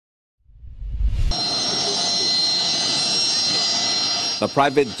The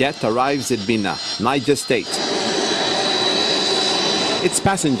private jet arrives in Minna, Niger State. Its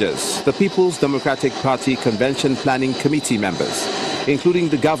passengers, the People's Democratic Party Convention Planning Committee members, including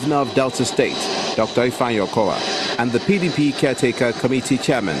the Governor of Delta State, Dr. Ibrahim, and the PDP Caretaker Committee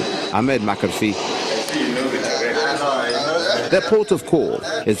Chairman, Ahmed Makarfi. Their port of call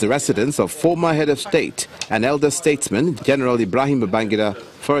is the residence of former head of state and elder statesman, General Ibrahim Babaginda,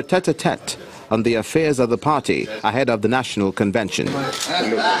 for a tete-a-tete on the affairs of the party ahead of the national convention.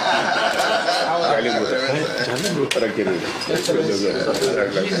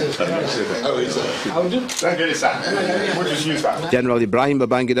 General Ibrahim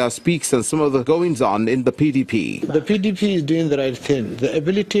Babaginda speaks on some of the goings-on in the PDP. The PDP is doing the right thing. The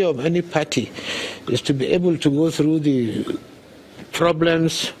ability of any party is to be able to go through the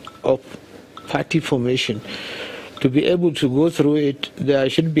problems of party formation. To be able to go through it, there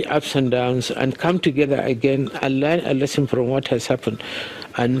should be ups and downs, and come together again and learn a lesson from what has happened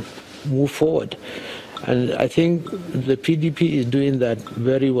and move forward. And I think the PDP is doing that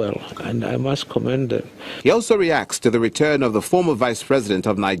very well, and I must commend them. He also reacts to the return of the former Vice President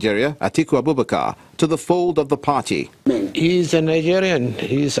of Nigeria, Atiku Abubakar, to the fold of the party. He is a Nigerian.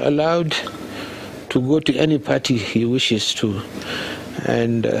 He is allowed to go to any party he wishes to,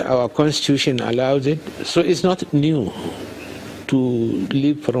 and our constitution allows it, so it's not new to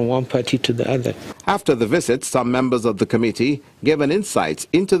leave from one party to the other. After the visit, some members of the committee gave an insight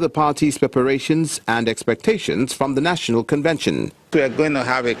into the party's preparations and expectations from the national convention. We are going to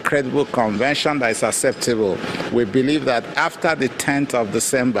have a credible convention that is acceptable. We believe that after the 10th of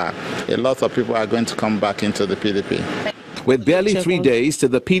December, a lot of people are going to come back into the PDP. With barely 3 days to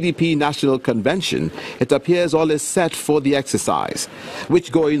the PDP National Convention, it appears all is set for the exercise,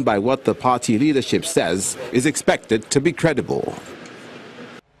 which, going by what the party leadership says, is expected to be credible.